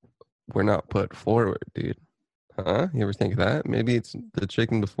of we're not put forward, dude. Huh? You ever think of that? Maybe it's the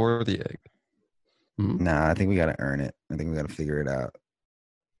chicken before the egg. Nah, I think we gotta earn it. I think we gotta figure it out.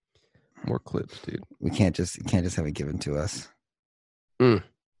 More clips, dude. We can't just have it given to us. Why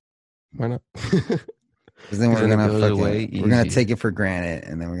not? Because then we're then it gonna goes away we're gonna easy. take it for granted,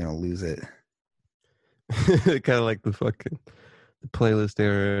 and then we're gonna lose it. Kind of like the fucking playlist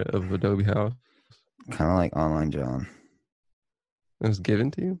era of Adobe House. Kind of like Online John. It was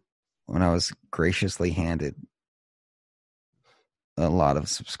given to you? When I was graciously handed a lot of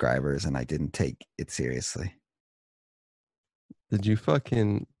subscribers, and I didn't take it seriously. Did you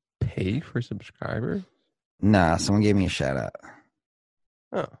fucking pay for subscribers? Nah, someone gave me a shout out.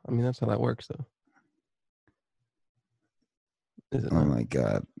 Oh, I mean, that's how that works, though. Is it Oh not? my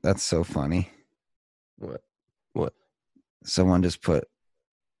god, that's so funny. What? Someone just put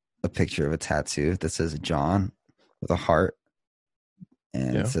a picture of a tattoo that says John with a heart,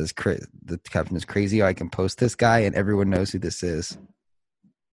 and Yeah. it says the caption is crazy. I can post this guy, and everyone knows who this is.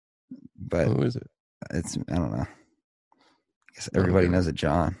 But Who is it? it's I don't know. I guess everybody knows a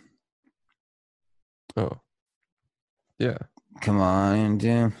John. Oh. Yeah. Come on,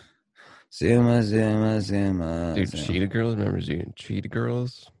 Jim. Zuma, Zuma, Zuma. Dude, Zuma. Cheetah Girls? Remember Cheetah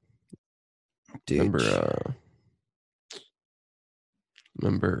Girls? Dude,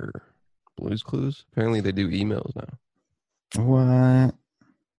 Remember Blue's Clues? Apparently they do emails now. what?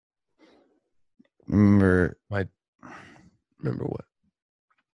 Remember Remember what?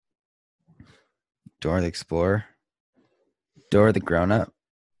 Dora the Explorer? Dora the Grown Up.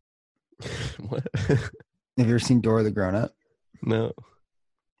 What? Have you ever seen Dora the Grown Up? No.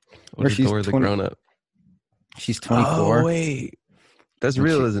 Where What is she's Dora the 20 grown up? She's 24. Oh wait, that's And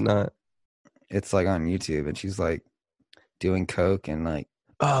real, she- is it not? It's like on YouTube, and she's like doing coke and like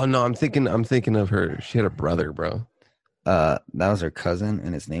Oh no, I'm thinking of her. She had a brother, bro. that was her cousin,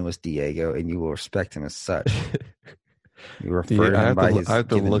 and his name was Diego, and you will respect him as such. You refer to him by his I have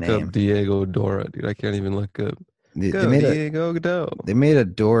to given look name. up Diego Dora, dude. I can't even look up. They Go, made a Diego Do. they made a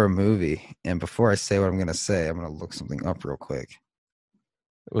Dora movie, and before I say what I'm gonna say, I'm gonna look something up real quick.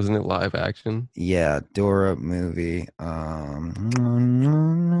 Wasn't it live action? Yeah, Dora movie. Wasn't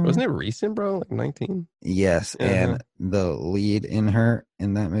it recent, bro? Like 19? Yes, Uh-huh. and the lead in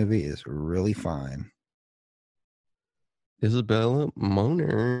that movie is really fine. Isabella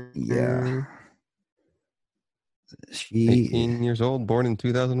Moner. Yeah. She 18 years old, born in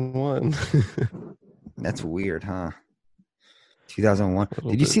 2001. That's weird, huh? 2001.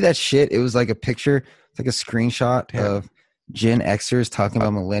 Little Did you bit. see that shit? It was like a picture, it's like a screenshot Damn. of Gen Xers talking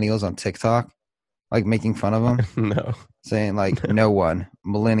about millennials on TikTok, like making fun of them, No. saying like, "No one,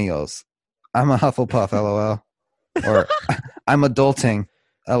 millennials. I'm a Hufflepuff, lol," or "I'm adulting,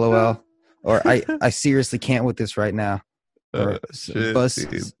 lol," or "I seriously can't with this right now," or Shit, dude.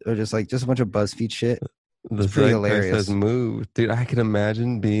 or just a bunch of BuzzFeed shit. The It's pretty zeitgeist hilarious. has moved. Dude, I can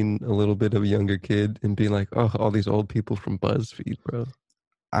imagine being a little bit of a younger kid and being like, oh, all these old people from BuzzFeed, bro.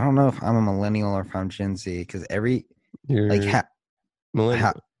 I don't know if I'm a millennial or if I'm Gen Z, because You're like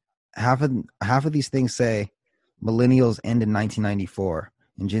millennial. half of these things say millennials end in 1994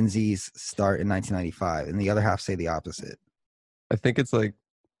 and Gen Zs start in 1995, and the other half say the opposite. I think it's like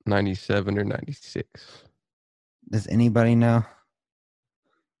 97 or 96. Does anybody know?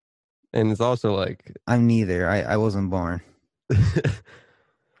 And it's also like I'm neither. I wasn't born.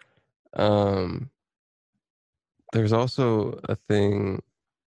 there's also a thing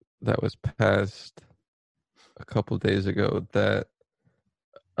that was passed a couple days ago that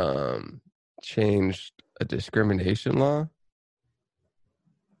changed a discrimination law.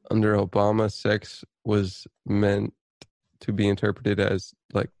 Under Obama, sex was meant to be interpreted as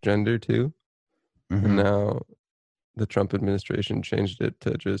like gender too. Mhm. And now the Trump administration changed it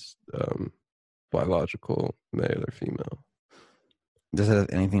to just biological male or female. Does it have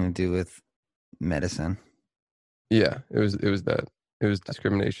anything to do with medicine? Yeah, it was that. It was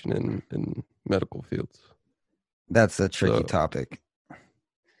discrimination in medical fields. That's a tricky So- topic.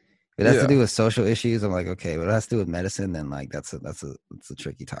 If it has Yeah. to do with social issues, I'm like, okay, but it has to do with medicine, then like that's a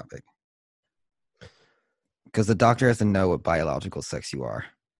tricky topic. Because the doctor has to know what biological sex you are.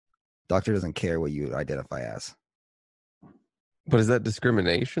 Doctor doesn't care what you identify as. But is that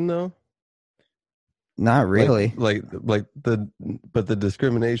discrimination though? Not really. Like the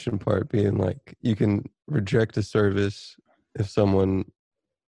discrimination part being like you can reject a service if someone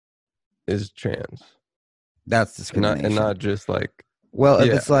is trans. That's And discrimination. not just like Well, if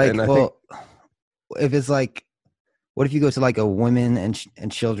Yeah, it's like, and I if it's like, what if you go to like a women and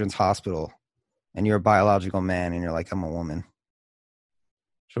children's hospital, and you're a biological man, and you're like, I'm a woman,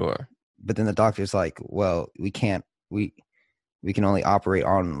 sure. but then the doctor's like, well, we can only operate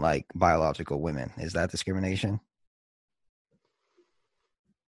on like biological women. Is that discrimination?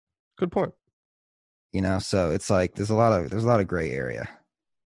 Good point. You know, so it's like there's a lot of gray area.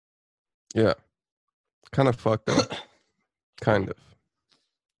 Yeah. Kind of fucked up. Kind of.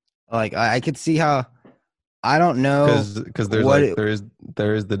 Like I could see how. I don't know Because there's what like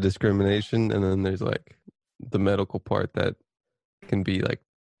there is the discrimination, and then there's like the medical part that can be like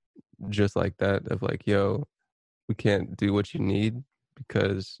just like that of like, yo, we can't do what you need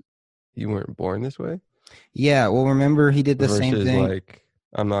because you weren't born this way. Yeah, well, remember he did the same Versus thing. like,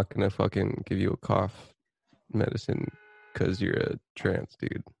 I'm not gonna fucking give you a cough medicine because you're a trans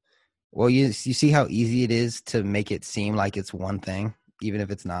dude. Well, you see how easy it is to make it seem like it's one thing, even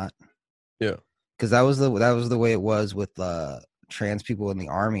if it's not. Yeah. Because that was the way it was with trans people in the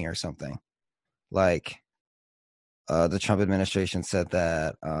army or something. Like, the Trump administration said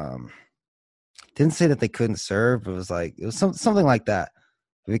that didn't say that they couldn't serve, but it was something like that.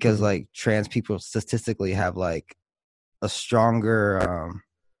 Because like trans people statistically have like a stronger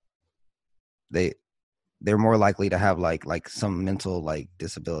they're more likely to have like some mental like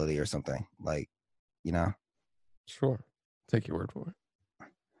disability or something, like, you know. Sure. Take your word for it.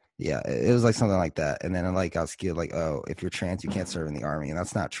 Yeah, it was like something like that. And then it like got skewed like, oh, if you're trans, you can't serve in the army. And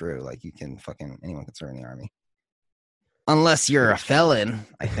that's not true. Like anyone can serve in the army. Unless you're a felon,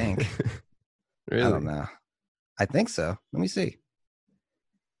 I think. Really? I don't know. I think so. Let me see.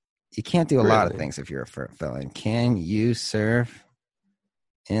 You can't do a lot of Really? things if you're a felon. Can you serve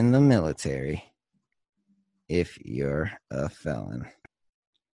in the military if you're a felon.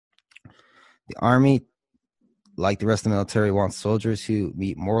 The Army, like the rest of the military, wants soldiers who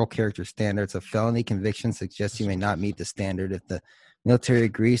meet moral character standards. A felony conviction suggests you may not meet the standard. If the military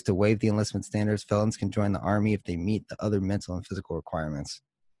agrees to waive the enlistment standards, felons can join the Army if they meet the other mental and physical requirements.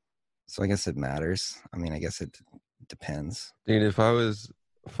 So I guess it matters. I mean, I guess it depends. Dude, if I was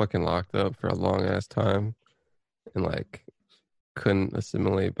fucking locked up for a long ass time and like couldn't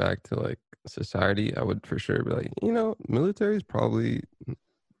assimilate back to like society, I would for sure be like, military is probably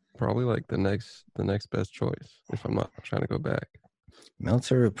like the next best choice if I'm not trying to go back.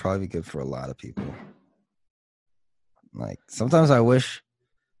 Military would probably be good for a lot of people. Like sometimes I wish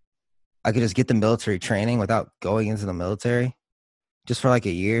I could just get the military training without going into the military, just for like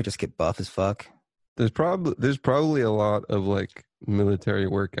a year, just get buff as fuck. There's probably a lot of like military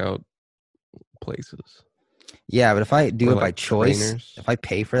workout places. Yeah, but if I do Or, it like, by choice, trainers. if I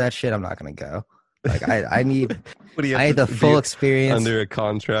pay for that shit, I'm not gonna go. Like I need What do you I have need to the full be experience. under a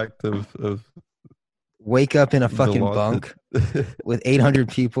contract of Wake up in a the fucking law bunk to with 800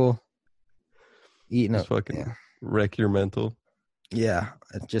 people eating just up. fucking wreck your mental. Yeah,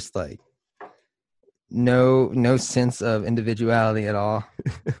 it's just like no sense of individuality at all.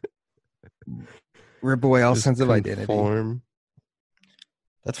 Rip away all Just sense of identity. conform.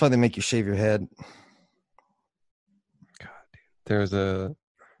 That's why they make you shave your head. There was a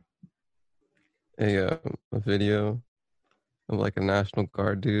video of like a National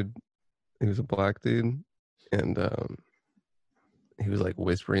Guard dude. He was a black dude, and he was like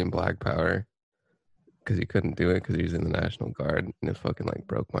whispering Black Power because he couldn't do it because he was in the National Guard, and it fucking like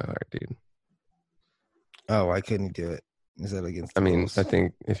broke my heart, dude. Oh, why couldn't he do it? Is that against? I the mean, rules? I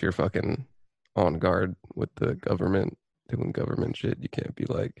think if you're fucking on guard with the government doing government shit, you can't be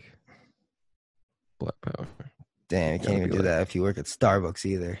like Black Power. Damn, you gotta can't even be do like- that if you work at Starbucks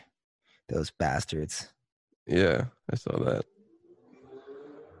either. Those bastards. Yeah, I saw that.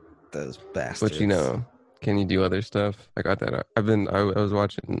 Those bastards. But can you do other stuff? I got that. I was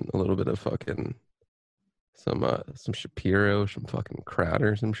watching a little bit of fucking some Shapiro, some fucking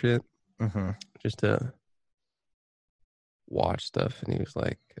Crowder, some shit, Mm-hmm. just to watch stuff, and he was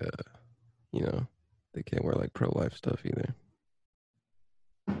like, they can't wear like pro-life stuff either.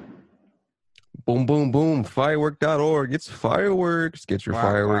 Boom, boom, boom. Firework.org. It's fireworks. Get your Glock,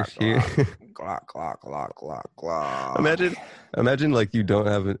 fireworks glock, here. Glock, glock, glock, glock, glock. Imagine like you don't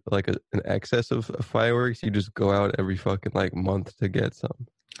have an excess of fireworks. You just go out every fucking like month to get some.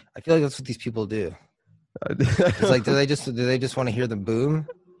 I feel like that's what these people do. It's like, do they just want to hear the boom?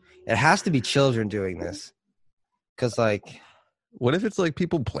 It has to be children doing this. Because like, what if it's like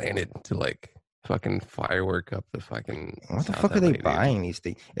people planted to like fucking firework up the fucking what the South fuck are they LA, dude? buying these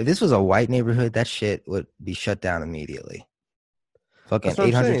things? If this was a white neighborhood, that shit would be shut down immediately. Fucking That's what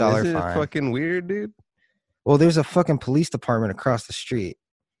I'm saying. $800 Isn't it fine. fucking weird, dude? Well, there's a fucking police department across the street.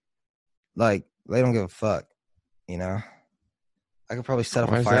 Like, they don't give a fuck, you know? I could probably set up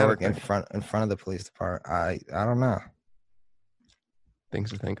Why a is that a firework in thing? front of the police department. I don't know.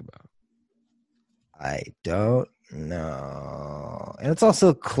 Things to think about. I don't know. And it's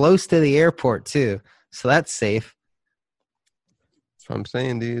also close to the airport too. So that's safe. That's what I'm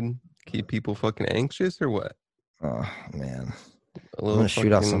saying, dude. Keep people fucking anxious or what? Oh man. A I'm little gonna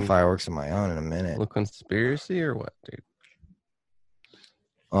shoot off some fucking- fireworks of my own in a minute. little conspiracy or what, dude?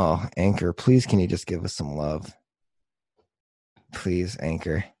 Oh, Anchor, please can you just give us some love? Please,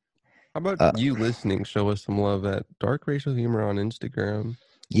 Anchor. How about you listening? Show us some love at Dark Racial Humor on Instagram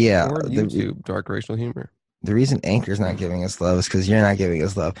Yeah. or The, YouTube, Dark Racial Humor. the reason Anchor's not giving us love is because you're not giving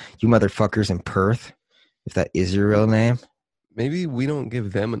us love. You motherfuckers in Perth, if that is your real name. Maybe we don't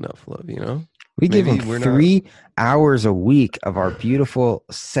give them enough love, you know? We give Maybe them we're not- 3 hours a week of our beautiful,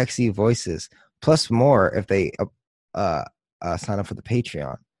 sexy voices, plus more if they sign up for the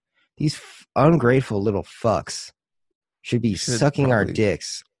Patreon. These ungrateful little fucks should be Should sucking our probably-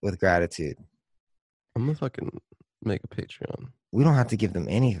 dicks with gratitude. I'm gonna fucking make a Patreon. We don't have to give them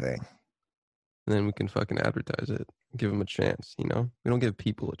anything. And then we can fucking advertise it. Give them a chance, you know? We don't give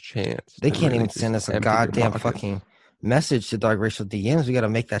people a chance. They to can't really even just send us a empty their goddamn pockets. fucking message to Dark Racial DMs. We got to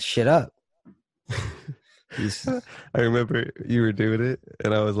make that shit up. These- I remember you were doing it,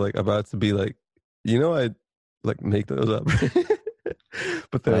 and I was like about to be like, I like make those up,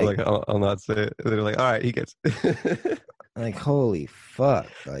 but they're Like- like, I'll not say it. They're like, all right, he gets. I like, holy fuck.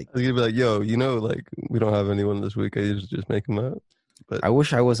 Like, was gonna be like, yo, like we don't have anyone this week. I just make them up. But I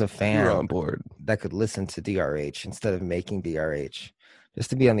wish I was a you're fan on board. that could listen to DRH instead of making DRH, just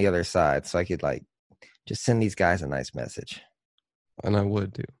to be on the other side, so I could like just send these guys a nice message. And I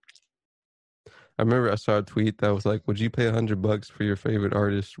would too. I remember I saw a tweet that was like, "Would you pay $100 for your favorite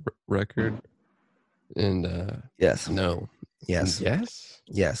artist's record?" And Yes. no. Yes. Yes?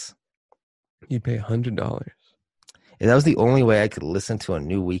 Yes. You'd pay $100. If that was the only way I could listen to a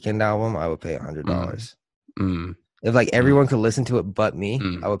new Weeknd album, I would pay $100. If like everyone could listen to it but me,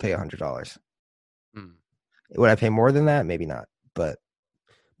 I would pay $100. Would I pay more than that? Maybe not. But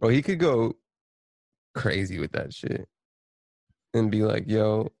bro, he could go crazy with that shit and be like,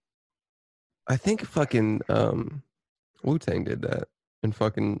 yo, I think fucking Wu-Tang did that. And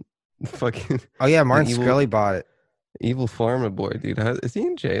fucking oh yeah, Martin Shkreli bought it. Evil Pharma Boy, dude. Is he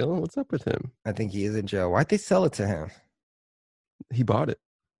in jail? What's up with him? I think he is in jail. Why'd they sell it to him? He bought it.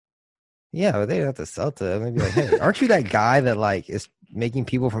 Yeah, but they didn't have to sell it to him. They'd be like, hey, aren't you that guy that like is making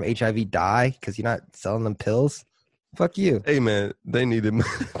people from HIV die because you're not selling them pills? Fuck you. Hey man, they needed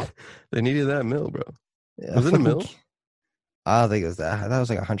that mill, bro. Yeah, was it a mill? I don't think it was that. That was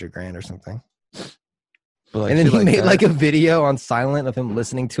like $100,000 or something. Like, and then he made like a video on silent of him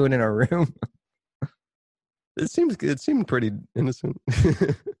listening to it in a room. It seemed pretty innocent.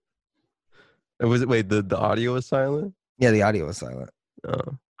 Was it? Wait, the audio was silent? Yeah, the audio was silent.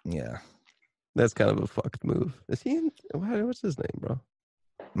 Oh, yeah. That's kind of a fucked move. Is he in? What's his name, bro?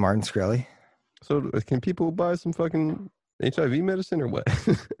 Martin Shkreli. So can people buy some fucking HIV medicine or what?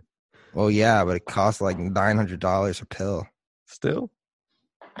 Well, yeah, but it costs like $900 a pill. Still?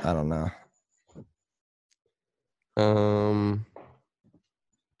 I don't know.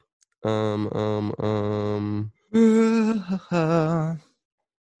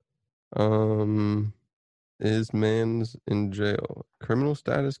 Is man's in jail? Criminal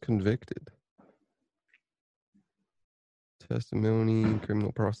status convicted. Testimony,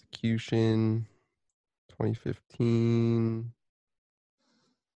 criminal prosecution, 2015.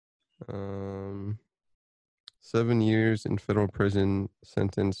 7 years in federal prison,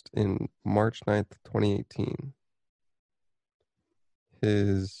 sentenced in March 9th, 2018.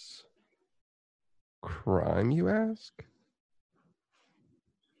 His crime, you ask?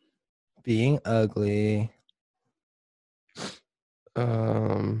 Being ugly. I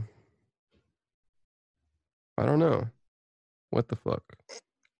don't know. What the fuck?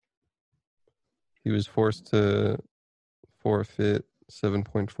 He was forced to forfeit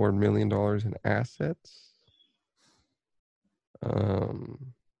 $7.4 million in assets,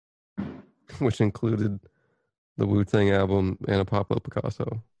 which included the Wu-Tang album and a Pablo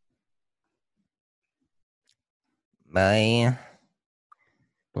Picasso. Man.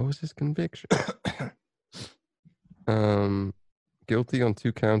 What was his conviction? Guilty on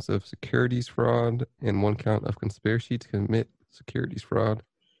 2 counts of securities fraud and 1 count of conspiracy to commit securities fraud,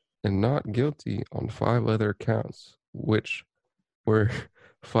 and not guilty on 5 other counts, which were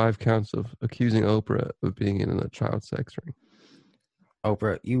 5 counts of accusing Oprah of being in a child sex ring.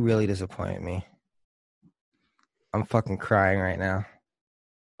 Oprah, you really disappointed me. I'm fucking crying right now.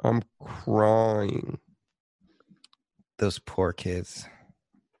 I'm crying. Those poor kids.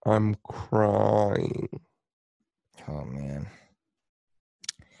 I'm crying. Oh, man.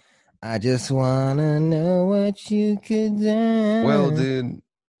 I just want to know what you could do. Well, dude,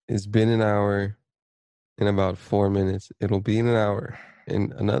 it's been an hour. In about 4 minutes, it'll be in an hour.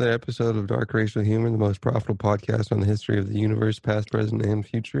 In another episode of Dark Racial Humor, the most profitable podcast on the history of the universe, past, present, and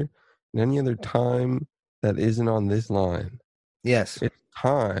future. And any other time that isn't on this line. Yes. It's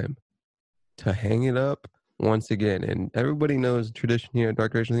time to hang it up once again. And everybody knows the tradition here at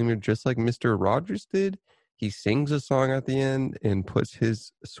Dark Racial Humor, just like Mr. Rogers did. He sings a song at the end and puts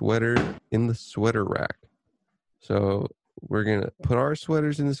his sweater in the sweater rack. So we're going to put our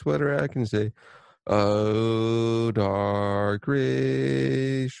sweaters in the sweater rack and say, oh, dark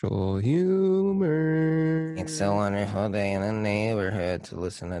racial humor. It's a wonderful day in the neighborhood to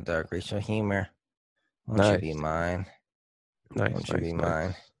listen to Dark Racial Humor. Won't you be mine? Won't you be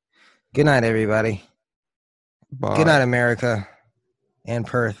mine? Good night, everybody. Bye. Good night, America and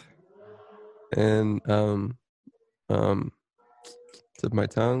Perth. And tip my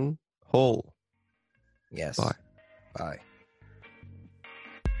tongue whole. Yes. Bye. Bye.